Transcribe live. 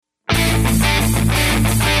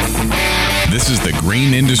This is the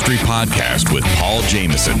Green Industry Podcast with Paul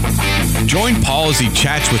Jameson. Join Paul as he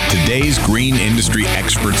chats with today's green industry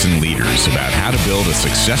experts and leaders about how to build a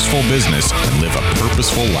successful business and live a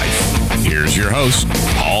purposeful life. Here's your host,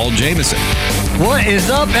 Paul Jameson. What is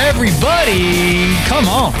up, everybody? Come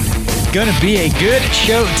on. Going to be a good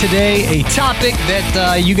show today, a topic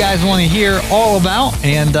that you guys want to hear all about,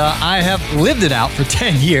 and I have lived it out for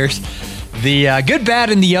 10 years. The good, bad,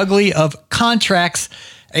 and the ugly of contracts.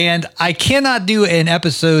 And I cannot do an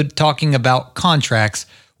episode talking about contracts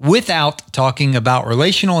without talking about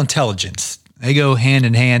relational intelligence. They go hand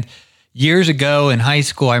in hand. Years ago in high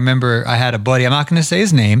school, I remember I had a buddy, I'm not going to say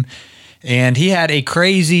his name, and he had a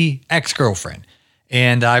crazy ex-girlfriend.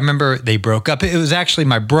 And I remember they broke up. It was actually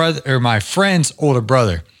my brother or my friend's older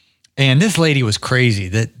brother. And this lady was crazy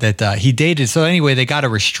that he dated. So anyway, they got a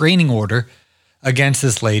restraining order against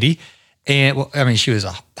this lady. And well, I mean, she was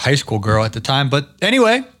a high school girl at the time. But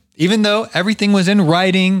anyway, even though everything was in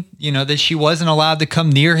writing, you know, that she wasn't allowed to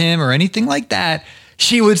come near him or anything like that,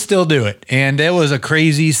 she would still do it. And it was a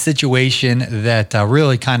crazy situation that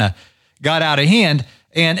really kind of got out of hand.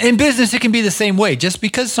 And in business, it can be the same way. Just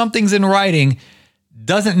because something's in writing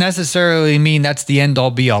doesn't necessarily mean that's the end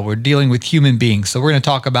all be all. We're dealing with human beings. So we're going to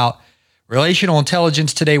talk about relational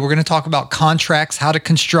intelligence today. We're going to talk about contracts, how to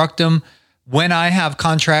construct them, when I have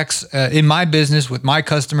contracts in my business with my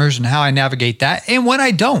customers and how I navigate that, and when I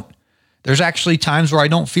don't. There's actually times where I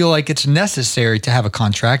don't feel like it's necessary to have a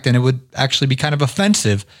contract, and it would actually be kind of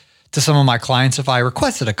offensive to some of my clients if I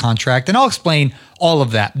requested a contract, and I'll explain all of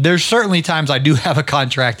that. There's certainly times I do have a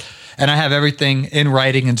contract, and I have everything in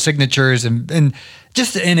writing and signatures and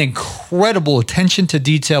just an incredible attention to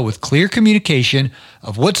detail with clear communication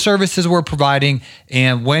of what services we're providing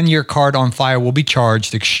and when your card on file will be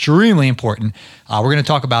charged. Extremely important. We're going to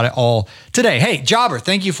talk about it all today. Hey, Jobber,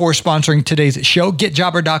 thank you for sponsoring today's show.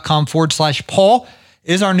 GetJobber.com/Paul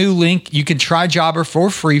is our new link. You can try Jobber for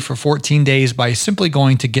free for 14 days by simply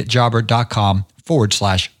going to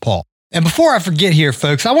GetJobber.com/Paul. And before I forget here,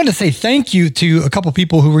 folks, I want to say thank you to a couple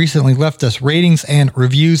people who recently left us ratings and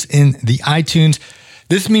reviews in the iTunes.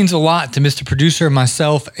 This means a lot to Mr. Producer,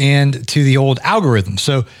 myself, and to the old algorithm.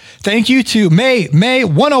 So thank you to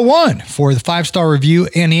May101 for the 5-star review.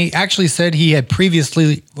 And he actually said he had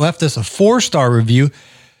previously left us a 4-star review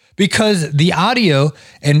because the audio,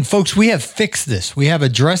 and folks, we have fixed this. We have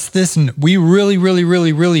addressed this, and we really, really,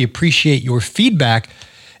 really, really appreciate your feedback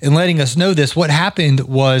in letting us know this. What happened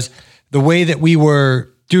was the way that we were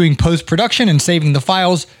doing post-production and saving the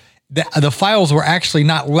files, the files were actually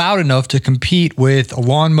not loud enough to compete with a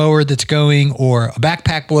lawnmower that's going, or a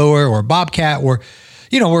backpack blower, or a Bobcat, or,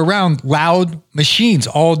 you know, we're around loud machines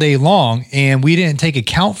all day long, and we didn't take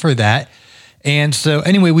account for that. And so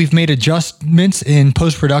anyway, we've made adjustments in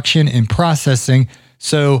post-production and processing.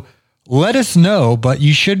 So let us know, but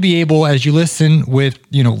you should be able, as you listen with,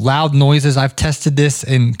 you know, loud noises. I've tested this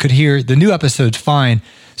and could hear the new episodes fine.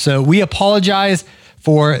 So we apologize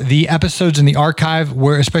for the episodes in the archive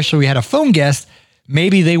where especially we had a phone guest.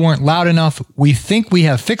 Maybe they weren't loud enough. We think we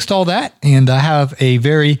have fixed all that, and I have a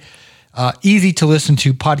very easy to listen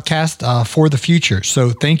to podcast for the future. So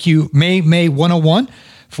thank you, May101,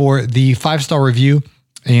 for the 5-star review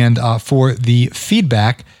and for the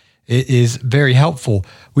feedback. It is very helpful.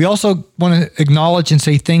 We also want to acknowledge and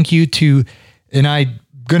say thank you to, and I'm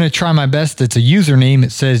going to try my best. It's a username.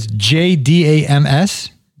 It says JDAMS,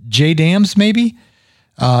 JDAMS maybe?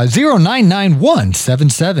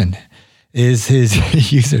 099177 is his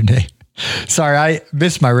username. Sorry, I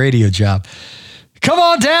missed my radio job. Come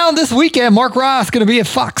on down this weekend. Mark Ross going to be at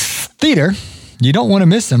Fox Theater. You don't want to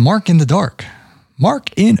miss him. Mark in the dark.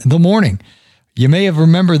 Mark in the morning. You may have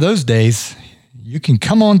remembered those days. You can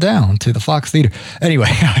come on down to the Fox Theater.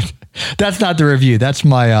 Anyway, that's not the review. That's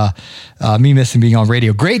my me missing being on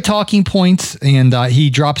radio. Great talking points, and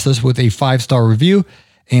he drops us with a 5-star review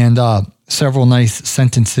and several nice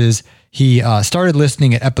sentences. He started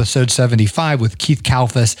listening at episode 75 with Keith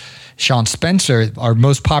Kalfas, Sean Spencer, our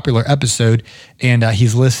most popular episode, and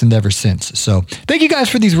he's listened ever since. So thank you guys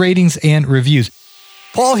for these ratings and reviews.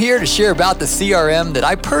 Paul here to share about the CRM that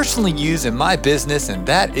I personally use in my business, and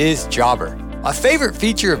that is Jobber. My favorite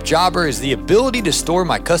feature of Jobber is the ability to store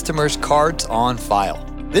my customers' cards on file.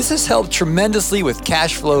 This has helped tremendously with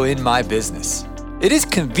cash flow in my business. It is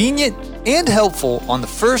convenient and helpful on the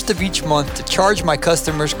first of each month to charge my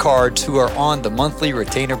customers' cards who are on the monthly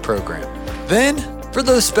retainer program. Then, for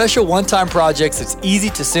those special one-time projects, it's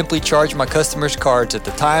easy to simply charge my customers' cards at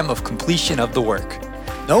the time of completion of the work.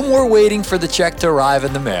 No more waiting for the check to arrive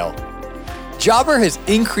in the mail. Jobber has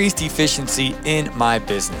increased efficiency in my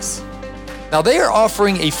business. Now, they are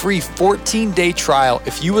offering a free 14-day trial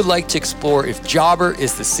if you would like to explore if Jobber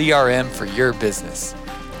is the CRM for your business.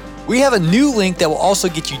 We have a new link that will also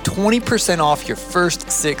get you 20% off your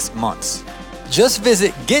first 6 months. Just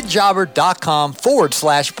visit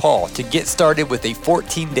getjobber.com/Paul to get started with a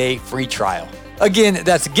 14-day free trial. Again,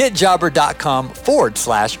 that's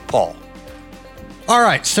getjobber.com/Paul. All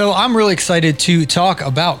right, so I'm really excited to talk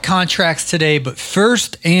about contracts today, but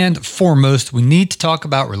first and foremost, we need to talk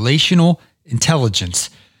about relational intelligence.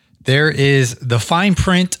 There is the fine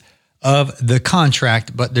print of the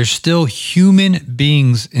contract, but there's still human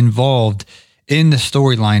beings involved in the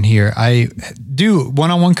storyline here. I do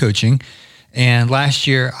one-on-one coaching, and last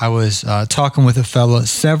year I was talking with a fella,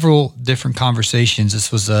 several different conversations.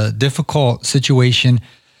 This was a difficult situation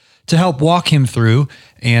to help walk him through,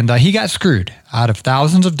 and he got screwed out of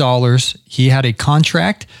thousands of dollars. He had a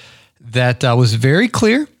contract that was very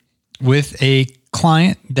clear with a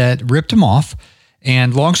client that ripped him off.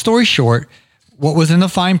 And long story short, what was in the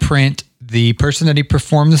fine print, the person that he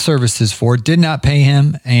performed the services for did not pay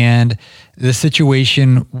him, and the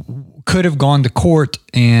situation could have gone to court.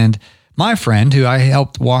 And my friend, who I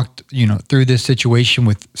helped walk, through this situation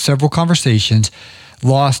with several conversations,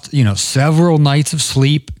 lost, several nights of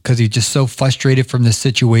sleep because he's just so frustrated from this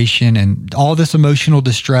situation and all this emotional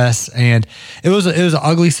distress. And it was an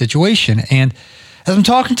ugly situation. And as I'm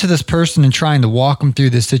talking to this person and trying to walk them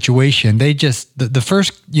through this situation, they just, the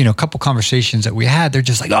first, couple conversations that we had, they're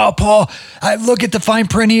just like, "Oh, Paul, I look at the fine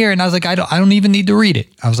print here." And I was like, I don't even need to read it.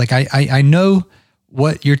 I was like, I know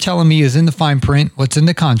what you're telling me is in the fine print, what's in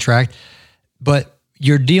the contract, but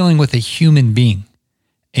you're dealing with a human being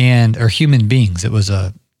or human beings. It was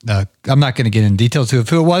I'm not going to get into details of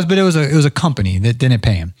who it was, but it was a company that didn't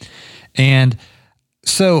pay him. And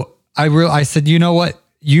so I said, you know what?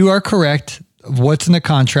 You are correct. What's in the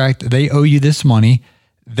contract? They owe you this money.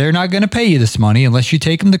 They're not going to pay you this money unless you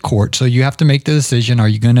take them to court. So you have to make the decision. Are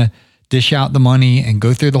you going to dish out the money and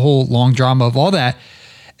go through the whole long drama of all that?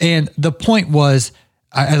 And the point was,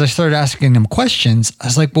 as I started asking him questions, I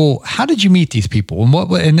was like, well, how did you meet these people?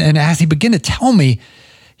 And as he began to tell me,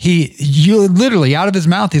 you literally out of his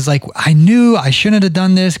mouth, he's like, I knew I shouldn't have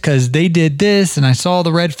done this because they did this. And I saw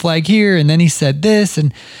the red flag here. And then he said this.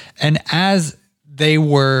 And as they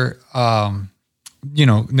were,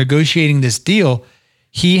 negotiating this deal,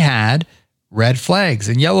 he had red flags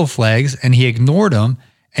and yellow flags, and he ignored them,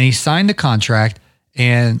 and he signed the contract,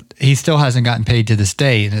 and he still hasn't gotten paid to this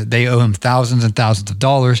day. They owe him thousands and thousands of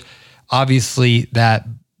dollars. Obviously, that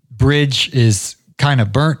bridge is kind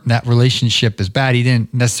of burnt. That relationship is bad. He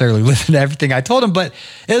didn't necessarily listen to everything I told him, but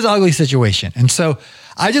it was an ugly situation. And so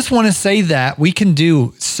I just want to say that we can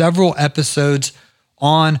do several episodes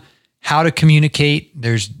on how to communicate.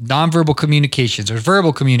 There's nonverbal communications, there's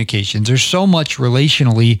verbal communications. There's so much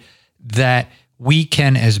relationally that we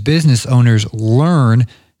can, as business owners, learn,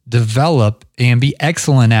 develop, and be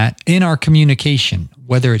excellent at in our communication,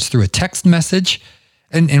 whether it's through a text message.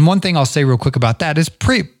 And one thing I'll say real quick about that is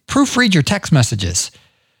proofread your text messages.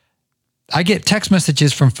 I get text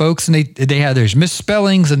messages from folks, and there's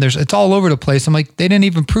misspellings and it's all over the place. I'm like, they didn't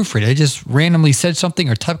even proofread it. They just randomly said something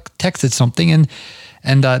or texted something,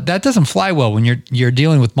 and that doesn't fly well when you're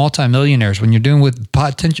dealing with multimillionaires, when you're dealing with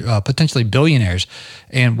potentially billionaires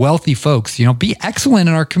and wealthy folks. Be excellent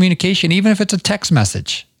in our communication, even if it's a text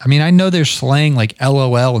message. I mean, I know there's slang like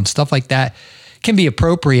LOL and stuff like that can be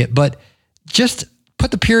appropriate, but just put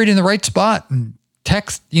the period in the right spot and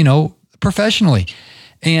text, professionally.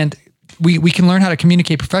 And we can learn how to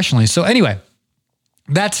communicate professionally. So anyway,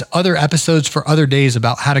 that's other episodes for other days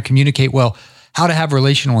about how to communicate well, how to have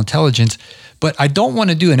relational intelligence. But I don't want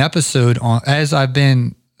to do an episode on, as I've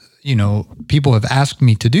been, people have asked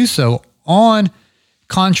me to do so, on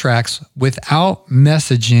contracts without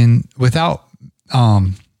messaging, without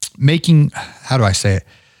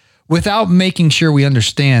without making sure we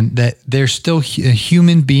understand that there's still a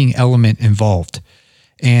human being element involved.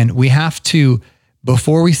 And we have to,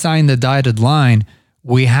 before we sign the dotted line,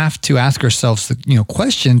 we have to ask ourselves,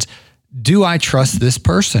 questions. Do I trust this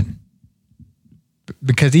person?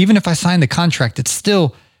 Because even if I sign the contract, it's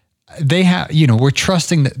still, we're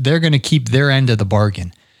trusting that they're going to keep their end of the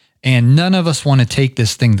bargain. And none of us want to take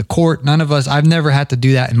this thing to court. None of us, I've never had to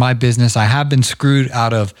do that in my business. I have been screwed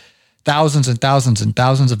out of thousands and thousands and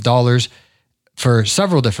thousands of dollars for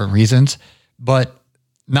several different reasons, but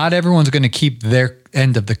not everyone's going to keep their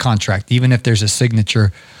end of the contract, even if there's a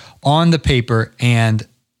signature on the paper. And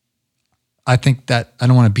I think that I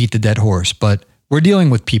don't want to beat the dead horse, but we're dealing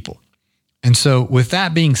with people. And so with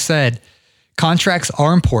that being said, contracts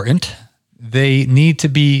are important. They need to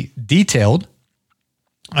be detailed.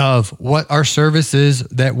 of what our services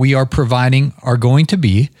that we are providing are going to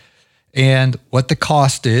be and what the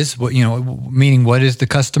cost is, meaning what is the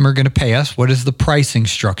customer going to pay us? What is the pricing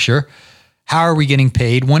structure? How are we getting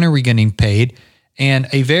paid? When are we getting paid? And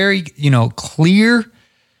a very, clear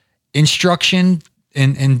instruction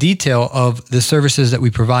and detail of the services that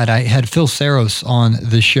we provide. I had Phil Saros on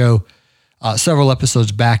the show several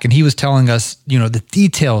episodes back, and he was telling us, the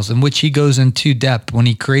details in which he goes into depth when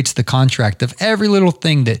he creates the contract of every little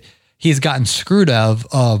thing that he's gotten screwed of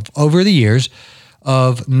over the years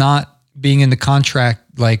of not being in the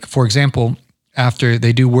contract. Like, for example, after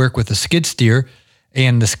they do work with a skid steer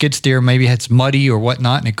and the skid steer maybe it's muddy or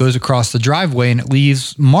whatnot, and it goes across the driveway and it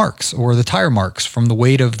leaves marks or the tire marks from the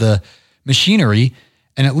weight of the machinery,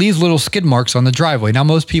 and it leaves little skid marks on the driveway. Now,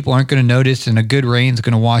 most people aren't going to notice, and a good rain is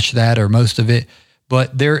going to wash that or most of it,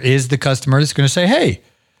 but there is the customer that's going to say, hey,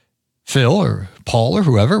 Phil or Paul or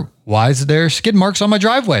whoever, why is there skid marks on my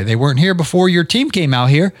driveway? They weren't here before your team came out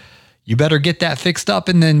here. You better get that fixed up.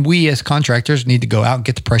 And then we as contractors need to go out and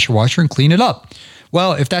get the pressure washer and clean it up.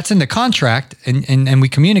 Well, if that's in the contract and we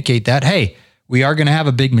communicate that, hey, we are going to have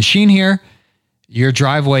a big machine here. Your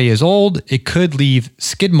driveway is old. It could leave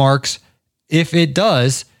skid marks. If it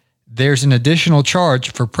does, there's an additional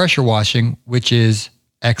charge for pressure washing, which is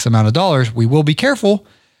X amount of dollars. We will be careful,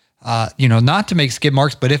 not to make skid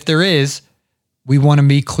marks, but if there is, we want to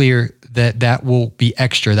be clear that will be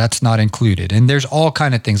extra. That's not included. And there's all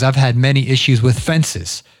kind of things. I've had many issues with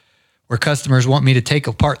fences where customers want me to take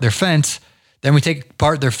apart their fence. Then we take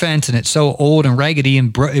apart their fence and it's so old and raggedy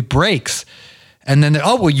and it breaks. And then,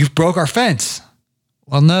 you broke our fence.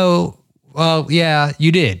 Well, no. Well, yeah,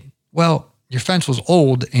 you did. Well, your fence was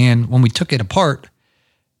old, and when we took it apart,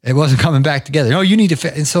 it wasn't coming back together. No, you need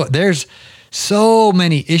to. And so there's so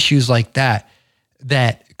many issues like that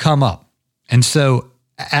come up. And so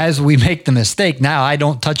as we make the mistake, now I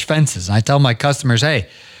don't touch fences. I tell my customers, hey,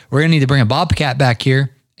 we're going to need to bring a Bobcat back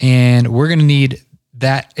here, and we're going to need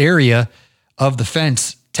that area of the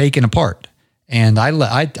fence taken apart. And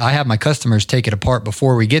I have my customers take it apart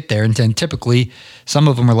before we get there. And then typically some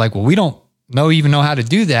of them are like, well, we don't even know how to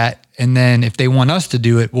do that. And then if they want us to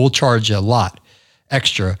do it, we'll charge a lot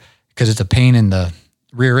extra because it's a pain in the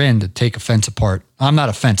rear end to take a fence apart. I'm not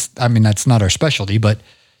a fence. I mean, that's not our specialty, but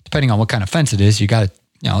depending on what kind of fence it is, you got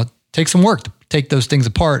to, take some work to take those things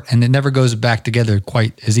apart, and it never goes back together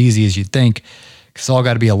quite as easy as you'd think because it's all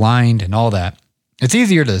got to be aligned and all that. It's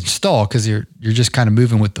easier to install because you're just kind of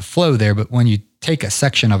moving with the flow there. But when you take a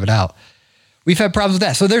section of it out, we've had problems with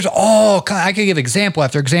that. So there's I could give example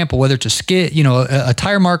after example, whether it's a skid, a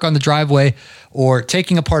tire mark on the driveway or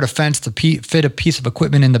taking apart a fence to fit a piece of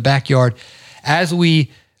equipment in the backyard. As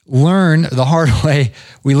we learn the hard way,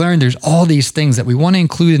 we learn there's all these things that we want to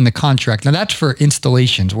include in the contract. Now that's for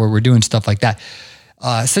installations where we're doing stuff like that.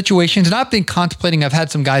 Situations, and I've been contemplating, I've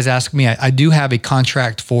had some guys ask me, I do have a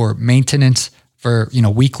contract for maintenance for,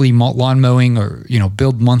 weekly lawn mowing or,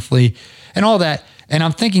 build monthly and all that. And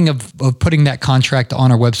I'm thinking of putting that contract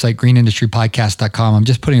on our website, greenindustrypodcast.com. I'm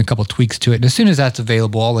just putting a couple tweaks to it. And as soon as that's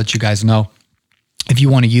available, I'll let you guys know if you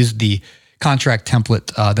want to use the contract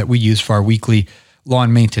template that we use for our weekly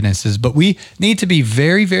lawn maintenances. But we need to be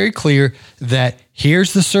very, very clear that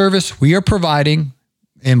here's the service we are providing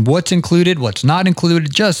and what's included, what's not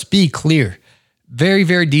included. Just be clear, very,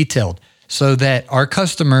 very detailed so that our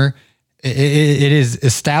customer, it is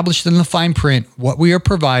established in the fine print what we are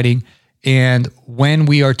providing and when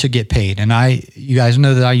we are to get paid. And you guys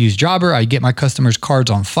know that I use Jobber. I get my customers'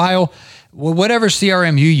 cards on file. Well, whatever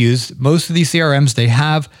CRM you use, most of these CRMs, they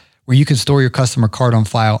have where you can store your customer card on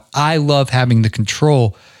file. I love having the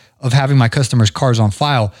control of having my customers' cards on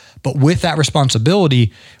file. But with that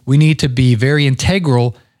responsibility, we need to be very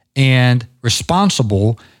integral and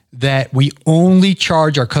responsible that we only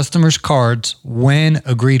charge our customers' cards when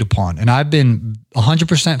agreed upon. And I've been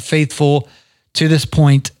 100% faithful to this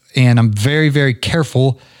point, and I'm very, very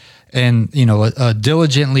careful and,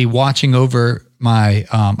 diligently watching over my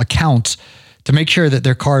accounts to make sure that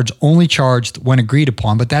their card's only charged when agreed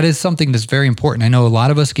upon. But that is something that's very important. I know a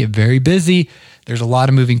lot of us get very busy. There's a lot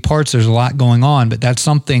of moving parts. There's a lot going on, but that's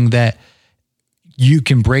something that you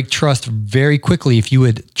can break trust very quickly if you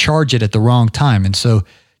would charge it at the wrong time. And so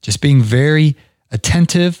just being very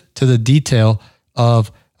attentive to the detail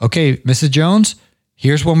of, okay, Mrs. Jones,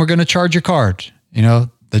 here's when we're going to charge your card.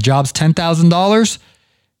 The job's $10,000.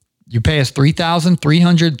 You pay us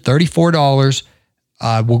 $3,334.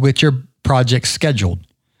 We'll get your project scheduled.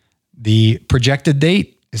 The projected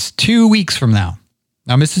date is 2 weeks from now.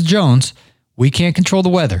 Now, Mrs. Jones, we can't control the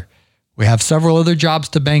weather. We have several other jobs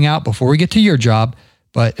to bang out before we get to your job.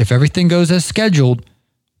 But if everything goes as scheduled,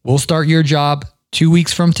 we'll start your job 2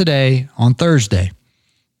 weeks from today on Thursday,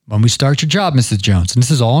 when we start your job, Mrs. Jones, and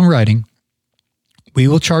this is all in writing, we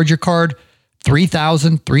will charge your card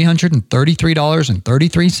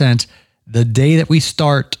 $3,333.33 the day that we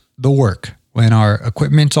start the work. When our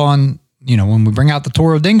equipment's on, when we bring out the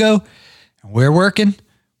Toro Dingo and we're working,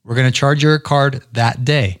 we're going to charge your card that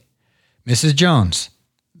day. Mrs. Jones,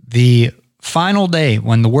 the final day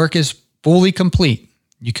when the work is fully complete,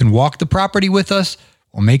 you can walk the property with us.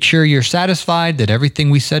 We'll make sure you're satisfied that everything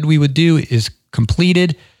we said we would do is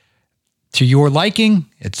completed to your liking.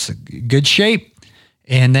 It's a good shape.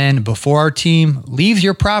 And then before our team leaves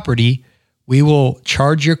your property, we will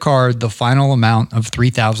charge your card the final amount of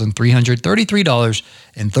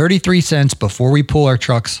 $3,333.33 before we pull our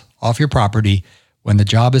trucks off your property when the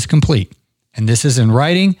job is complete. And this is in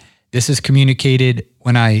writing. This is communicated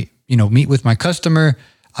when I, meet with my customer.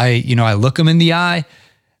 I look them in the eye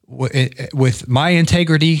with my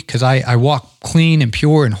integrity, because I walk clean and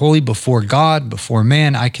pure and holy before God, before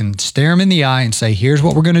man. I can stare them in the eye and say, here's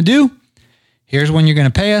what we're going to do. Here's when you're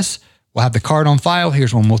going to pay us. We'll have the card on file.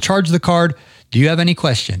 Here's when we'll charge the card. Do you have any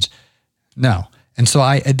questions? No. And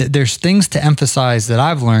so there's things to emphasize that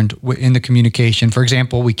I've learned in the communication. For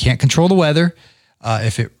example, we can't control the weather.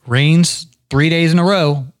 If it rains 3 days in a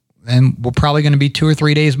row, then we're probably going to be 2 or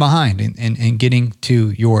 3 days behind in getting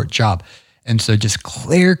to your job. And so just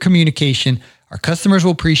clear communication. Our customers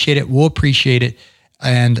will appreciate it. We'll appreciate it.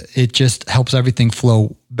 And it just helps everything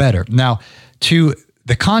flow better. Now, to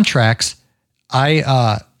the contracts, I'm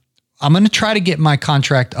going to try to get my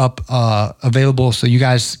contract up available so you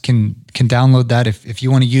guys can download that if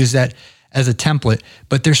you want to use that as a template.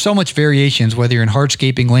 But there's so much variations, whether you're in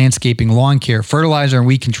hardscaping, landscaping, lawn care, fertilizer, and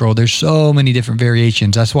weed control. There's so many different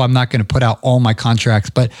variations. That's why I'm not going to put out all my contracts.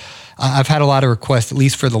 But I've had a lot of requests, at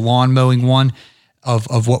least for the lawn mowing one,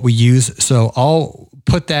 of what we use. So I'll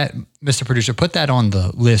put that, Mr. Producer, put that on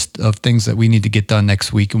the list of things that we need to get done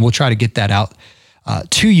next week. And we'll try to get that out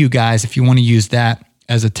to you guys if you want to use that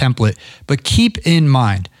as a template. But keep in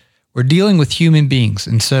mind, we're dealing with human beings.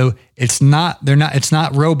 And so it's not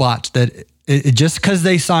robots that just because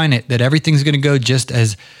they sign it, that everything's going to go just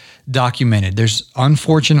as documented. There's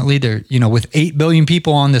unfortunately with 8 billion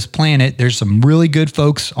people on this planet, there's some really good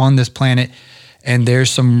folks on this planet, and there's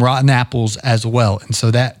some rotten apples as well. And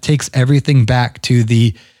so that takes everything back to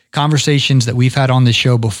the conversations that we've had on the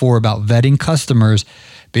show before about vetting customers,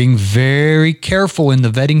 being very careful in the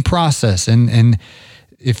vetting process. And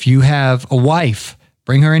if you have a wife,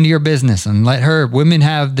 bring her into your business and women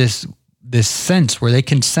have this sense where they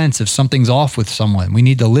can sense if something's off with someone. We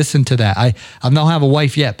need to listen to that. I don't have a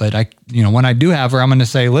wife yet, but when I do have her, I'm going to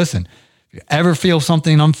say, listen, if you ever feel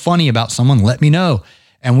something unfunny about someone, let me know.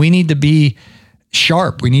 And we need to be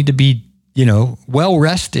sharp. We need to be, well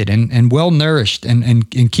rested and well nourished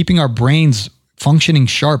and keeping our brains functioning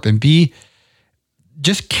sharp, and be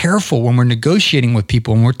just careful when we're negotiating with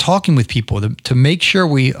people and we're talking with people to make sure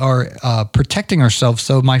we are protecting ourselves.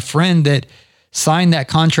 So my friend that signed that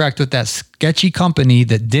contract with that sketchy company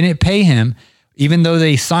that didn't pay him, even though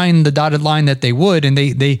they signed the dotted line that they would, and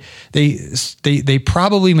they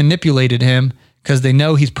probably manipulated him because they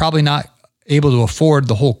know he's probably not able to afford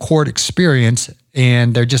the whole court experience,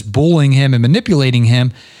 and they're just bullying him and manipulating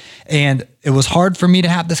him. And it was hard for me to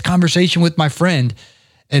have this conversation with my friend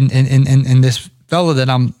and this fellow that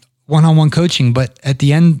I'm one-on-one coaching. But at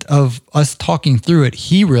the end of us talking through it,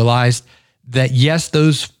 he realized that yes,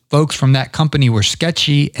 those folks from that company were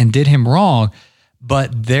sketchy and did him wrong,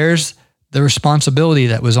 but there's the responsibility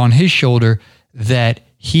that was on his shoulder, that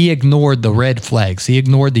he ignored the red flags. He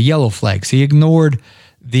ignored the yellow flags. He ignored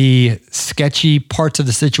the sketchy parts of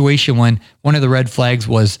the situation when one of the red flags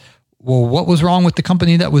was, well, what was wrong with the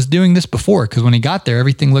company that was doing this before? Because when he got there,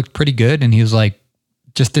 everything looked pretty good. And he was like,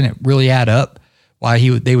 just didn't really add up why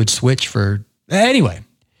they would switch for. Anyway,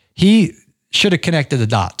 he should have connected the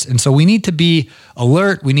dots. And so we need to be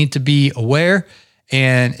alert. We need to be aware.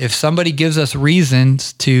 And if somebody gives us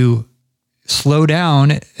reasons to slow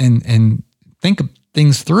down and think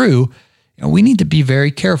things through, we need to be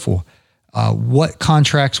very careful what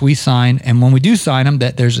contracts we sign. And when we do sign them,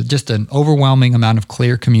 that there's just an overwhelming amount of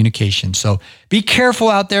clear communication. So be careful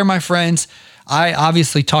out there, my friends. I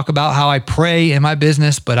obviously talk about how I pray in my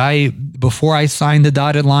business, but before I sign the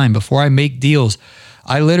dotted line, before I make deals,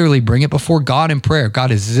 I literally bring it before God in prayer.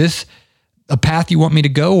 God, is this a path you want me to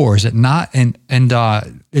go, or is it not? And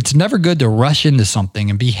it's never good to rush into something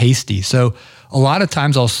and be hasty. So a lot of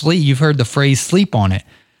times I'll sleep. You've heard the phrase sleep on it.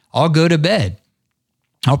 I'll go to bed.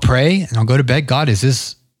 I'll pray and I'll go to bed. God, is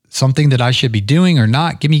this something that I should be doing or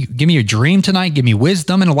not? Give me a dream tonight. Give me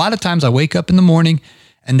wisdom. And a lot of times I wake up in the morning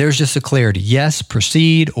and there's just a clarity. Yes,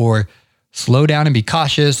 proceed, or slow down and be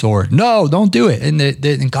cautious, or no, don't do it.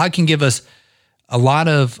 And God can give us a lot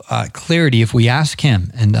of clarity if we ask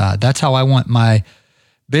him. And that's how I want my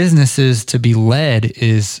businesses to be led,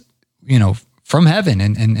 is, from heaven,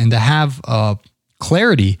 and to have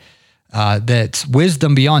clarity that's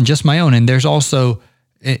wisdom beyond just my own. And there's also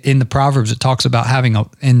in the Proverbs, it talks about having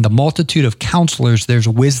in the multitude of counselors, there's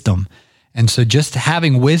wisdom. And so just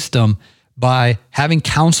having wisdom by having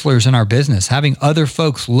counselors in our business, having other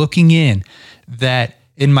folks looking in, that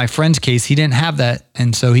in my friend's case, he didn't have that.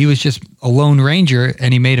 And so he was just a lone ranger,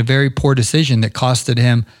 and he made a very poor decision that costed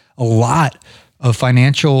him a lot of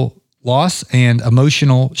financial loss and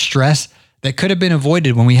emotional stress that could have been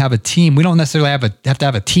avoided when we have a team. We don't necessarily have to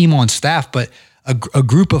have a team on staff, but a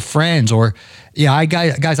group of friends, or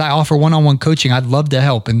guys, I offer one-on-one coaching. I'd love to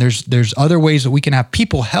help. And there's other ways that we can have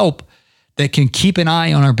people help that can keep an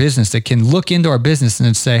eye on our business, that can look into our business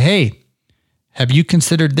and say, hey, have you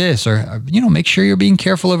considered this? Or, make sure you're being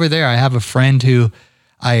careful over there. I have a friend who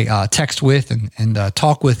I text with and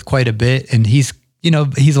talk with quite a bit. And he's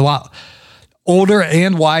a lot older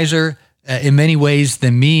and wiser in many ways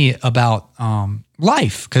than me about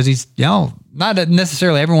life, because he's, not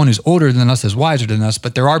necessarily everyone who's older than us is wiser than us,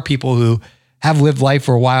 but there are people who have lived life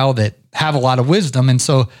for a while that have a lot of wisdom. And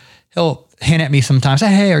so he'll hint at me sometimes,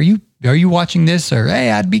 hey, are you watching this? Or,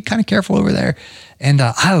 hey, I'd be kind of careful over there. And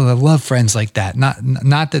I love friends like that.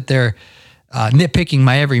 Not that they're nitpicking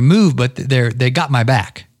my every move, but they got my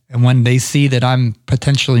back. And when they see that I'm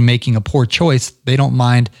potentially making a poor choice, they don't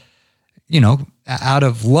mind, out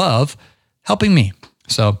of love, helping me.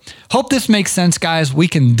 So hope this makes sense, guys. We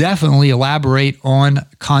can definitely elaborate on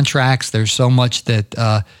contracts. There's so much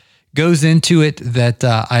that goes into it that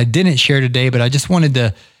I didn't share today, but I just wanted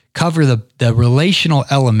to cover the relational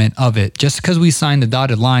element of it. Just because we signed the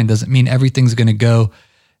dotted line doesn't mean everything's going to go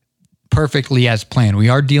perfectly as planned. We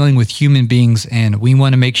are dealing with human beings, and we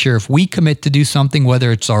want to make sure if we commit to do something,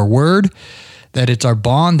 whether it's our word, that it's our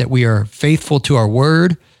bond, that we are faithful to our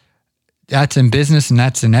word. That's in business, and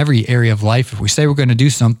that's in every area of life. If we say we're going to do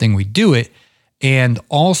something, we do it. And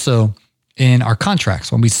also in our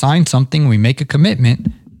contracts, when we sign something, we make a commitment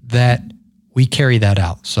that we carry that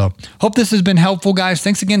out. So hope this has been helpful, guys.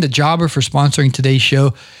 Thanks again to Jobber for sponsoring today's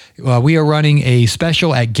show. We are running a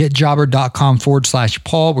special at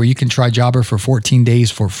getjobber.com/Paul, where you can try Jobber for 14 days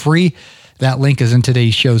for free. That link is in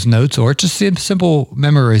today's show's notes, or it's just simple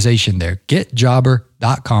memorization there.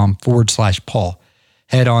 Getjobber.com/Paul.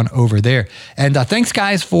 Head on over there. And thanks,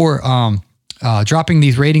 guys, for dropping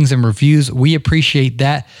these ratings and reviews. We appreciate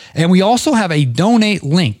that. And we also have a donate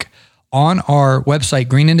link on our website,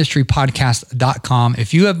 greenindustrypodcast.com.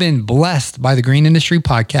 If you have been blessed by the Green Industry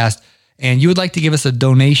Podcast and you would like to give us a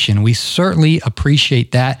donation, we certainly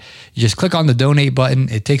appreciate that. You just click on the donate button.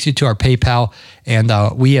 It takes you to our PayPal. And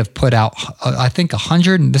we have put out, I think,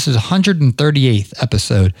 this is 138th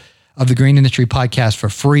episode of the Green Industry Podcast for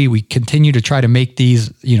free. We continue to try to make these,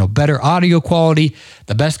 better audio quality,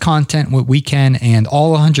 the best content what we can, and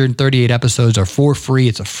all 138 episodes are for free.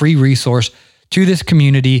 It's a free resource to this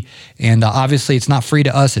community, and obviously it's not free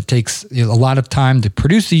to us. It takes a lot of time to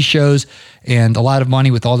produce these shows and a lot of money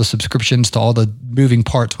with all the subscriptions to all the moving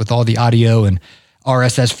parts with all the audio and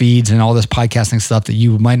RSS feeds and all this podcasting stuff that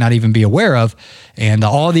you might not even be aware of, and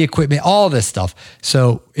all the equipment, all this stuff.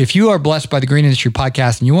 So if you are blessed by the Green Industry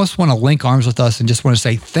Podcast and you just want to link arms with us and just want to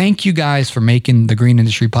say thank you guys for making the Green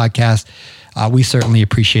Industry Podcast, we certainly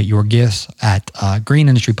appreciate your gifts at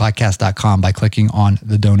greenindustrypodcast.com by clicking on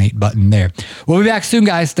the donate button there. We'll be back soon,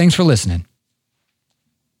 guys. Thanks for listening.